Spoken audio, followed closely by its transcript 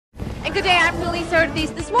And good day, I'm Julissa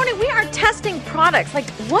Ortiz. This morning we are testing products. Like,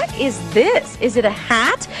 what is this? Is it a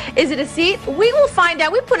hat? Is it a seat? We will find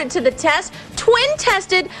out. We put it to the test. Twin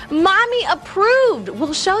tested, mommy approved.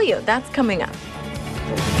 We'll show you. That's coming up.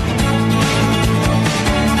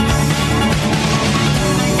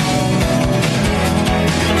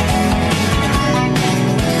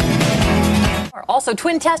 Also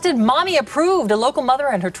twin tested, mommy approved. A local mother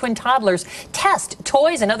and her twin toddlers test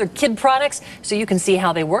toys and other kid products so you can see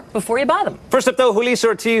how they work before you buy them. First up, though, Julissa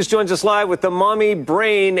Ortiz joins us live with the mommy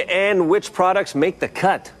brain and which products make the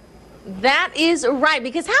cut. That is right,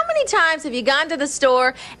 because how many times have you gone to the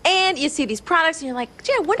store and you see these products and you're like,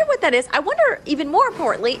 gee, I wonder what that is. I wonder, even more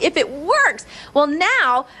importantly, if it works. Well,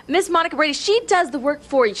 now, Miss Monica Brady, she does the work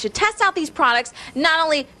for you. She tests out these products. Not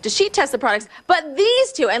only does she test the products, but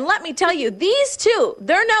these two, and let me tell you, these two,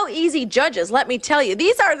 they're no easy judges, let me tell you.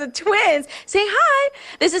 These are the twins. Say hi.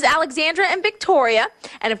 This is Alexandra and Victoria,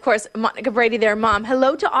 and of course, Monica Brady, their mom.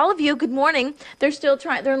 Hello to all of you. Good morning. They're still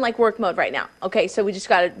trying, they're in like work mode right now. Okay, so we just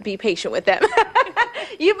got to be patient with them.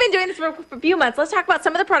 You've been doing this for a few months. Let's talk about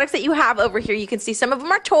some of the products that you have over here. You can see some of them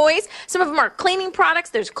are toys, some of them are cleaning products,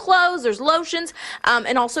 there's clothes, there's lotions,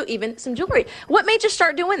 and also even some jewelry. What made you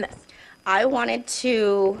start doing this? I wanted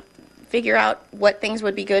to figure out what things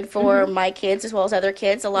would be good for my kids as well as other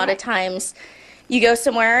kids. A lot of times you go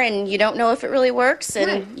somewhere and you don't know if it really works,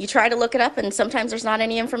 and you try to look it up, and sometimes there's not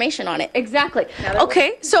any information on it. Exactly.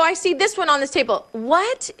 Okay, so I see this one on this table.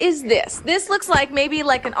 What is this? This looks like maybe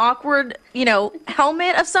like an awkward, you know,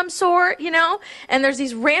 helmet of some sort, you know, and there's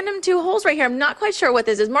these random two holes right here. I'm not quite sure what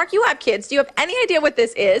this is. Mark, you have kids. Do you have any idea what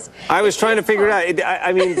this is? I was trying to figure it out.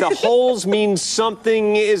 I mean, the holes mean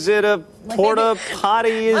something. Is it a porta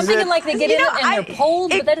potty? I'm thinking like they get in and they're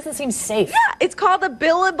pulled, but that doesn't seem safe. Yeah, it's called a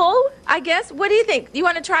billable, I guess. What do you think? You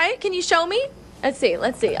want to try it? Can you show me? Let's see.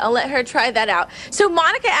 I'll let her try that out. So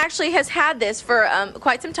Monica actually has had this for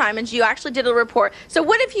quite some time, and you actually did a report. So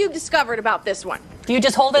what have you discovered about this one? Do you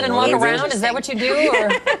just hold it and walk around? Is that what you do?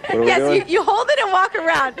 Or? Yes, you hold it and walk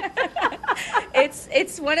around.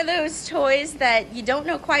 It's one of those toys that you don't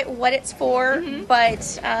know quite what it's for, but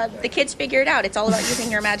the kids figure it out. It's all about using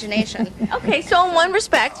your imagination. Okay, so in one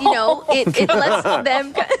respect, you know, it lets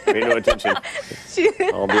them... Pay no attention.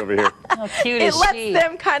 I'll be over here. How cute is she? It lets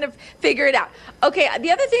them kind of figure it out. Okay,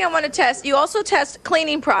 the other thing I want to test, you also test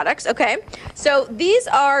cleaning products, okay? So these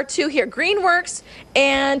are two here, Greenworks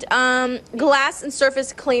and Glass and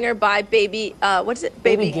Surface Cleaner by Baby, what is it?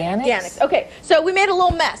 Baby Ganix? Okay, so we made a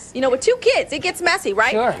little mess. You know, with two kids, it gets messy,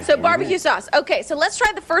 right? Sure. So barbecue sauce. Okay, so let's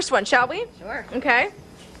try the first one, shall we? Sure. Okay.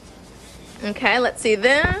 Okay, let's see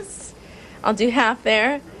this. I'll do half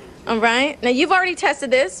there. All right. Now, you've already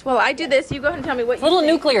tested this. Well, I do this. You go ahead and tell me what you think. A little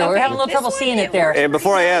nuclear. We're having a little trouble seeing it there. And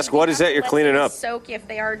before I ask, what is that you're cleaning up? Soak if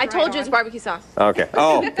they are I told you it's barbecue sauce. Okay.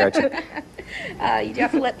 Oh, gotcha. You do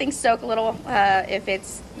have to let things soak a little if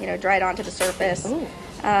it's, you know, dried onto the surface.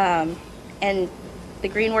 And the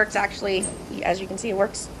Greenworks actually, as you can see, it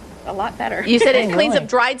works a lot better. You said it cleans up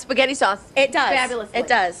dried spaghetti sauce. It does. Fabulously. It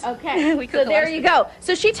does. Okay. So there you go.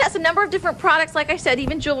 So she tests a number of different products, like I said,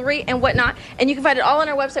 even jewelry and whatnot. And you can find it all on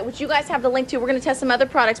our website, which you guys have the link to. We're going to test some other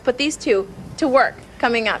products, put these two to work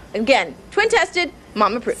coming up. Again, twin tested,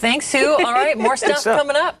 mom approved. Thanks, Sue. All right, more stuff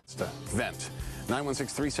coming up. Vent.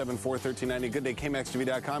 916-374-1390. Good day,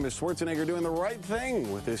 KMaxTV.com. Is Schwarzenegger doing the right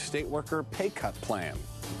thing with his state worker pay cut plan?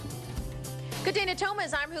 Good day,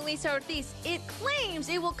 Natomas. I'm Julissa Ortiz. It claims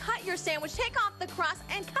it will cut your sandwich, take off the crust,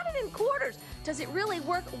 and cut it in quarters. Does it really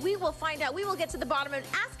work? We will find out. We will get to the bottom of it,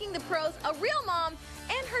 asking the pros, a real mom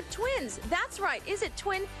and her twins. That's right. Is it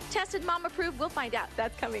twin tested, mom approved? We'll find out.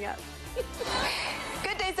 That's coming up.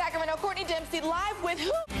 Good day, Sacramento. Courtney Dempsey live with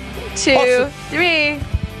who? 2, 3.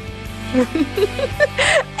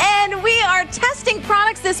 And we are testing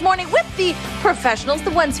products this morning with the professionals,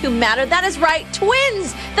 the ones who matter. That is right,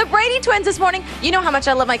 twins, the Brady twins this morning. You know how much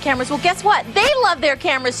I love my cameras. Well, guess what? They love their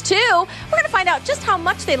cameras too. We're going to find out just how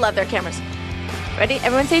much they love their cameras. Ready?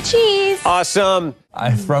 Everyone say cheese. Awesome.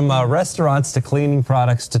 From restaurants to cleaning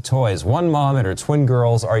products to toys, one mom and her twin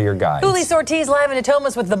girls are your guides. Julissa Ortiz live in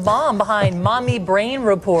Natomas with the mom behind Mommy Brain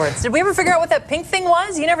Reports. Did we ever figure out what that pink thing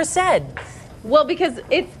was? You never said. Well, because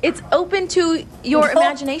it's open to your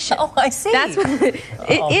imagination. Oh, I see. That's what it is.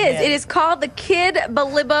 Man. It is called the Kid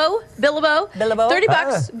Billibo. 30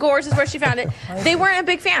 bucks. Gores is where she found it. They weren't a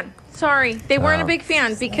big fan. Sorry, they weren't a big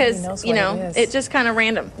fan because, you know, it's just kind of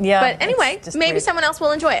random. Yeah. But anyway, maybe someone else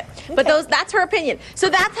will enjoy it. Okay. But that's her opinion. So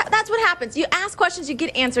that's what happens. You ask questions, you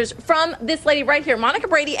get answers from this lady right here, Monica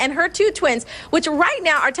Brady, and her two twins, which right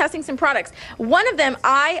now are testing some products. One of them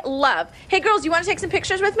I love. Hey, girls, you want to take some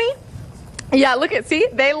pictures with me? Yeah, look at, see,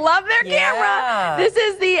 they love their Yeah. camera. This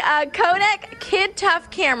is the Kodak Kid Tough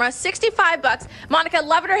camera, $65. Monica,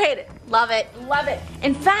 love it or hate it? Love it, love it.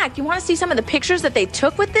 In fact, you want to see some of the pictures that they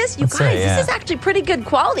took with this? You Let's guys, see, yeah. this is actually pretty good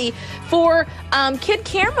quality for kid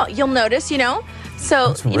camera. You'll notice, you know. So,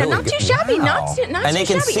 That's you know, really not too good. shabby, Wow. not too And they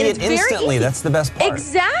too can shabby. see And it it's very instantly. easy. That's the best part.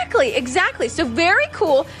 Exactly, exactly. So very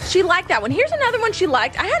cool. She liked that one. Here's another one she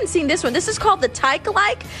liked. I hadn't seen this one. This is called the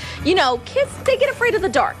Tyke-like. You know, kids, they get afraid of the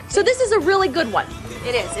dark. So this is a really good one.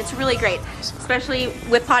 It is. It's really great, especially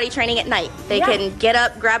with potty training at night. They Yeah. can get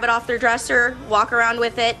up, grab it off their dresser, walk around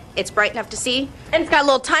with it. It's bright enough to see. And it's got a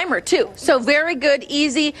little timer too. So very good,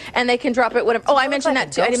 easy, and they can drop it whatever. Oh, I mentioned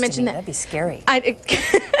that too. I didn't mention that. That'd be scary. Scary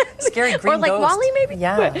Scary green Or like ghost. Wally, maybe?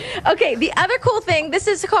 Yeah. Okay, the other cool thing, this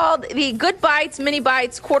is called the Good Bites Mini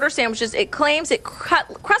Bites Quarter Sandwiches. It claims it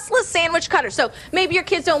crustless sandwich cutter. So maybe your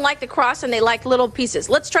kids don't like the crust and they like little pieces.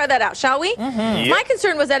 Let's try that out, shall we? My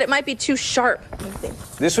concern was that it might be too sharp.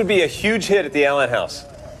 This would be a huge hit at the Allen house.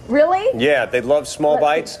 Really? Yeah, they'd love small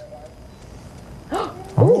bites.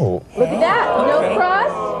 Oh. Look at that. No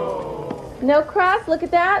crust. No crust. Look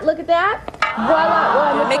at that. Look at that.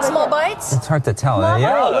 Voila. Well, Make small bites. It's hard to tell.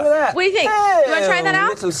 Yeah, look at that. What do you think? Hey, You want to try that out?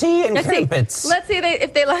 Little sea and Let's see. crumpets. Let's see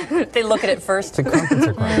if they like. They look at it first. The crumpets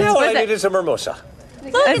are crumpets. Yeah, what I that? need is a mimosa.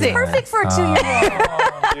 Look, Let's it's see. perfect for a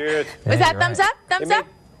 2-year-old. Dude. Was that you're thumbs right. up? Thumbs Maybe. up?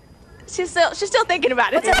 She's still thinking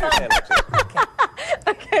about it.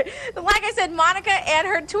 Okay. Like I said, Monica and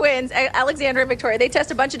her twins, Alexandra and Victoria, they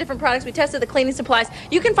test a bunch of different products. We tested the cleaning supplies.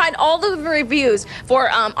 You can find all the reviews for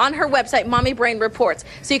on her website, Mommy Brain Reports.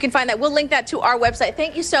 So you can find that. We'll link that to our website.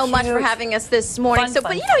 Thank you so much for Cute. having us this morning. Fun, But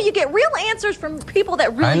fun, you know, you get real answers from people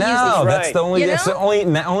that really I know. use these. That's the only. You That's the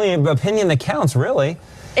know? only opinion that counts, really.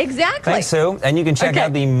 Exactly. Thanks, Sue. And you can check Okay.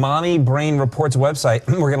 out the Mommy Brain Reports website.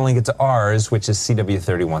 We're going to link it to ours, which is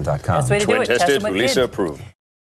CW31.com. That's the way to do Twin it. Test tested, them with Julissa kids. approved.